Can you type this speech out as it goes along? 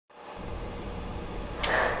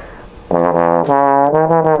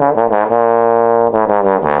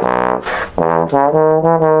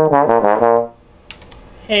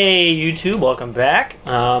YouTube? Welcome back.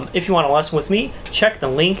 If you want a lesson with me, check the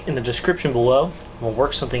link in the description below. We'll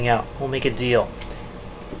work something out. We'll make a deal.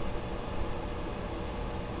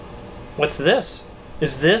 What's this?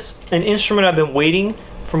 Is this an instrument I've been waiting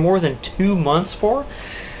for more than 2 months for?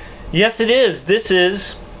 Yes, it is. This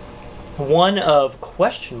is one of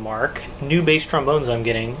new bass trombones I'm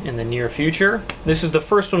getting in the near future. This is the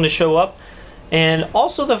first one to show up, and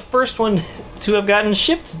also the first one to have gotten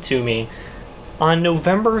shipped to me. On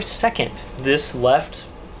November 2nd, this left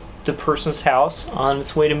the person's house on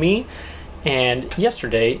its way to me, and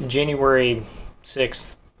yesterday, January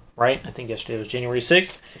 6th, right? I think yesterday was January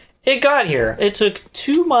 6th, it got here. It took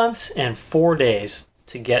 2 months and 4 days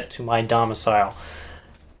to get to my domicile.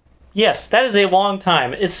 Yes, that is a long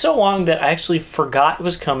time. It's so long that I actually forgot it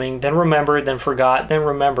was coming, then remembered, then forgot, then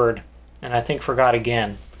remembered, and I think forgot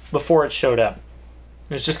again before it showed up.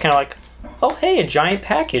 It was just kind of like, oh hey, a giant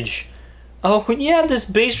package. Oh yeah, this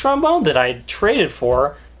bass trombone that I traded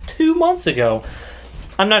for 2 months ago.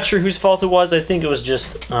 I'm not sure whose fault it was. I think it was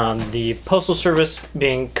just the postal service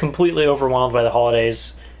being completely overwhelmed by the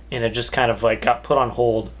holidays, and it just kind of like got put on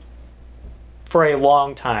hold for a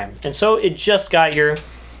long time. And so it just got here.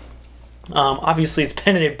 Obviously it's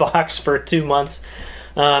been in a box for 2 months.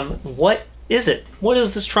 What is it? What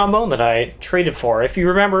is this trombone that I traded for? If you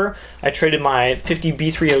remember, I traded my 50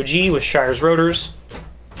 B3OG with Shire's Rotors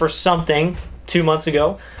for something 2 months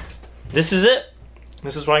ago. This is it.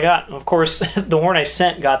 This is what I got. Of course, the horn I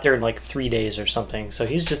sent got there in like 3 days or something, so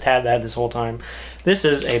he's just had that this whole time. This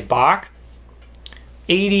is a Bach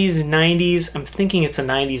 80s, 90s. I'm thinking it's a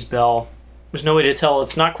 90s bell. There's no way to tell.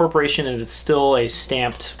 It's not corporation, and it's still a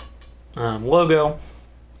stamped logo.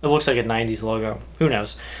 It looks like a 90s logo. Who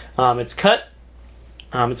knows? It's cut.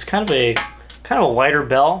 It's kind of a lighter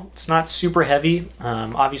bell. It's not super heavy.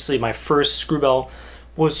 Obviously, my first Screwbell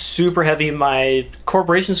was super heavy. My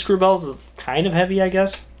corporation Screwbell is kind of heavy, I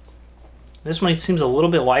guess. This one seems a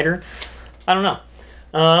little bit lighter. I don't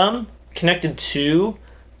know. Connected to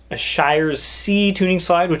a Shire's C tuning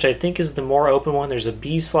slide, which I think is the more open one. There's a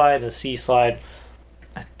B slide and a C slide.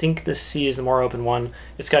 I think the C is the more open one.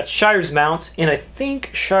 It's got Shire's mounts and I think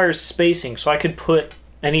Shire's spacing, so I could put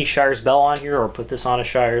any Shire's bell on here or put this on a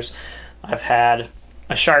Shire's. I've had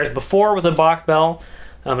a Shire's before with a Bach bell,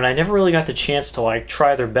 and I never really got the chance to like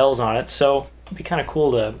try their bells on it, so it'd be kind of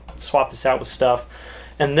cool to swap this out with stuff.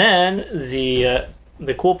 And then the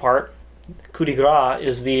cool part, coup de grace,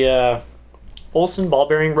 is the Olsen ball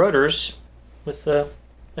bearing rotors with the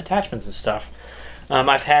attachments and stuff.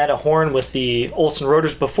 I've had a horn with the Olsen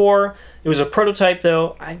rotors before. It was a prototype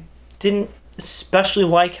though. I didn't especially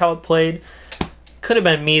like how it played. Could have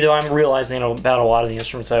been me though. I'm realizing about a lot of the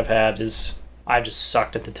instruments I've had is I just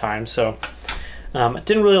sucked at the time, so I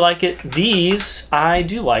didn't really like it. These I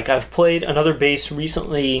do like. I've played another bass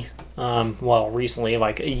recently, recently,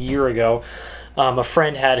 like a year ago. A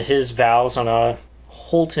friend had his valves on a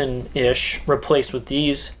Holton-ish replaced with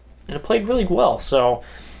these, and it played really well, so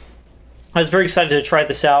I was very excited to try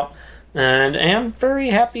this out, and am very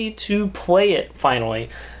happy to play it finally.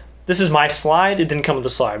 This is my slide. It didn't come with the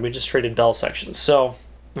slide. We just traded bell sections. So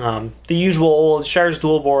the usual old Shire's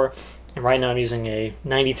dual bore, and right now I'm using a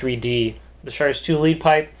 93D, the Shire's 2 lead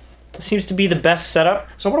pipe. It seems to be the best setup.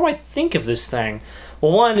 So what do I think of this thing?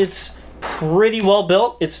 Well, one, it's pretty well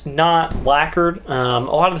built. It's not lacquered. A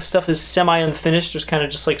lot of the stuff is semi-unfinished. There's kind of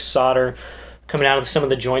just like solder coming out of some of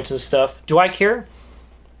the joints and stuff. Do I care?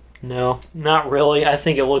 No, not really. I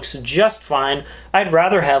think it looks just fine. I'd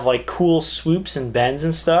rather have like cool swoops and bends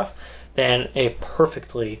and stuff than a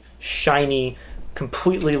perfectly shiny,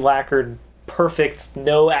 completely lacquered, perfect,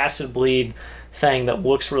 no acid bleed thing that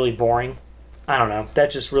looks really boring. I don't know.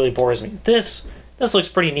 That just really bores me. This looks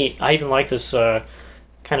pretty neat. I even like this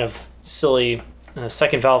kind of silly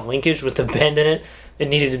second valve linkage with the bend in it. It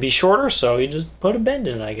needed to be shorter, so you just put a bend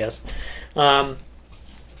in it, I guess.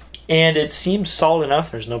 And it seems solid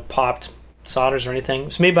enough. There's no popped solders or anything.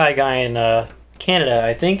 It's made by a guy in Canada,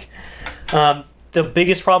 I think. The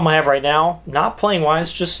biggest problem I have right now, not playing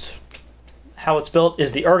wise, just how it's built,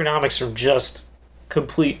 is the ergonomics are just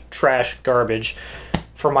complete trash garbage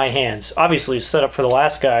for my hands. Obviously set up for the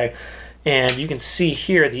last guy, and you can see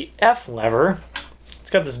here the F lever. It's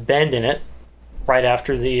got this bend in it right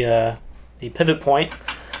after the pivot point.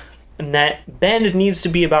 And that bend needs to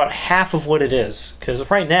be about half of what it is, because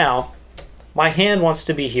right now my hand wants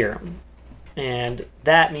to be here, and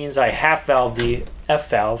that means I half valve the F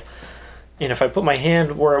valve, and if I put my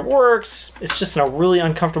hand where it works, it's just in a really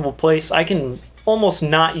uncomfortable place. I can almost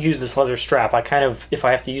not use this leather strap. I kind of, if I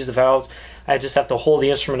have to use the valves, I just have to hold the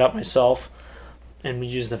instrument up myself and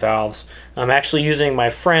use the valves. I'm actually using my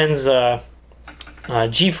friend's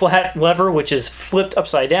G-flat lever, which is flipped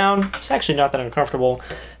upside down. It's actually not that uncomfortable.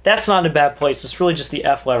 That's not in a bad place. It's really just the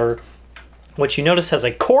F lever, which you notice has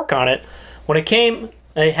a cork on it. When it came,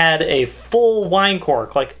 it had a full wine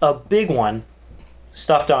cork, like a big one,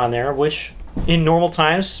 stuffed on there, which in normal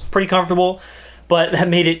times, pretty comfortable, but that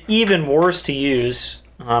made it even worse to use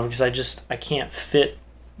because I can't fit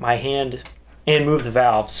my hand and move the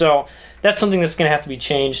valve. So that's something that's going to have to be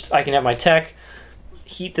changed. I can have my tech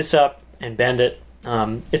heat this up and bend it.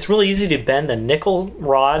 It's really easy to bend the nickel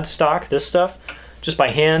rod stock, this stuff, just by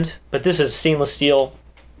hand, but this is stainless steel.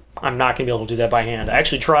 I'm not going to be able to do that by hand. I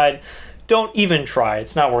actually tried. Don't even try.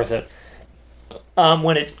 It's not worth it.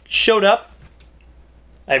 When it showed up,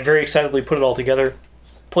 I very excitedly put it all together,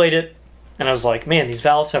 played it, and I was like, man, these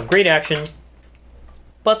valves have great action,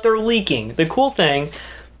 but they're leaking. The cool thing,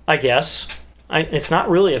 I guess, it's not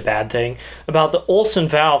really a bad thing, about the Olsen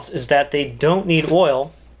valves is that they don't need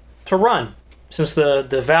oil to run. Since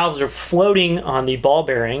the valves are floating on the ball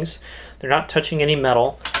bearings, they're not touching any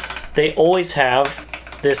metal, they always have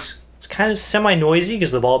this kind of semi-noisy,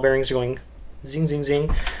 because the ball bearings are going zing, zing,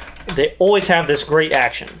 zing. They always have this great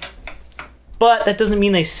action. But that doesn't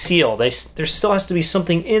mean they seal. There still has to be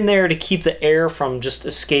something in there to keep the air from just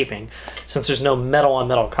escaping, since there's no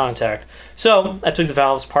metal-on-metal contact. So I took the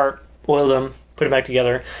valves apart, oiled them, put them back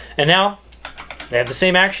together, and now they have the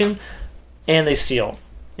same action, and they seal.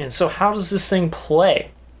 And so how does this thing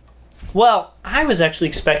play? Well, I was actually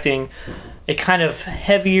expecting a kind of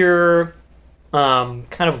heavier, kind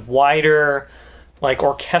of wider, like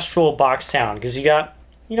orchestral Bach sound, because you got,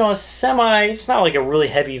 you know, a semi, it's not like a really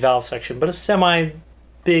heavy valve section, but a semi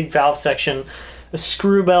big valve section, a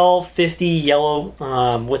Screwbell 50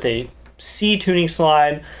 yellow with a C tuning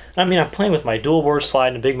slide. I mean, I'm playing with my dual bore slide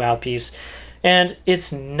and a big mouthpiece, and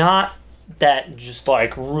it's not that just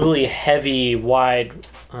like really heavy, wide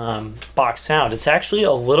Bach sound. It's actually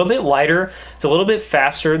a little bit lighter, it's a little bit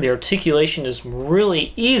faster, the articulation is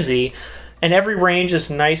really easy, and every range is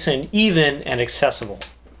nice and even and accessible.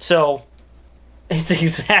 So it's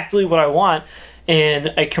exactly what I want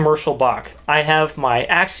in a commercial Bach. I have my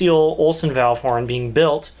axial Olsen valve horn being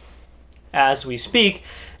built as we speak,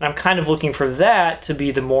 and I'm kind of looking for that to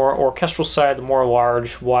be the more orchestral side, the more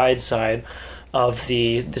large, wide side of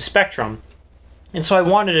the spectrum. And so I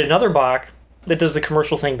wanted another Bach that does the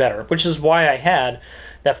commercial thing better, which is why I had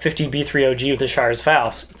that 50 B30G with the Shire's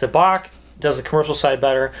valves. It's a Bach, does the commercial side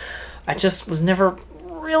better. I just was never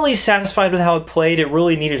really satisfied with how it played. It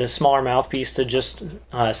really needed a smaller mouthpiece to just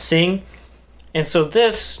sing. And so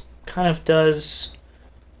this kind of does,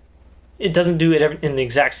 it doesn't do it in the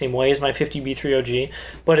exact same way as my 50 B30G,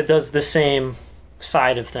 but it does the same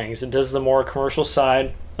side of things. It does the more commercial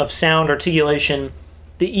side of sound, articulation,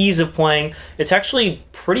 the ease of playing. It's actually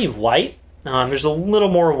pretty light. There's a little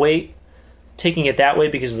more weight taking it that way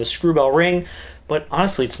because of the Screwbell ring, but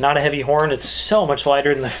honestly, it's not a heavy horn. It's so much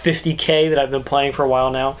lighter than the 50K that I've been playing for a while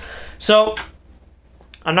now. So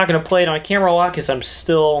I'm not going to play it on camera a lot because I'm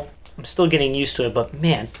still getting used to it, but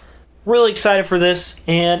man, really excited for this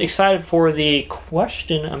and excited for the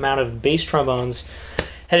question amount of bass trombones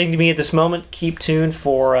heading to me at this moment. Keep tuned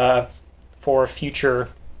for future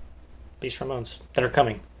bass trombones that are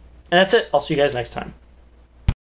coming. And that's it. I'll see you guys next time.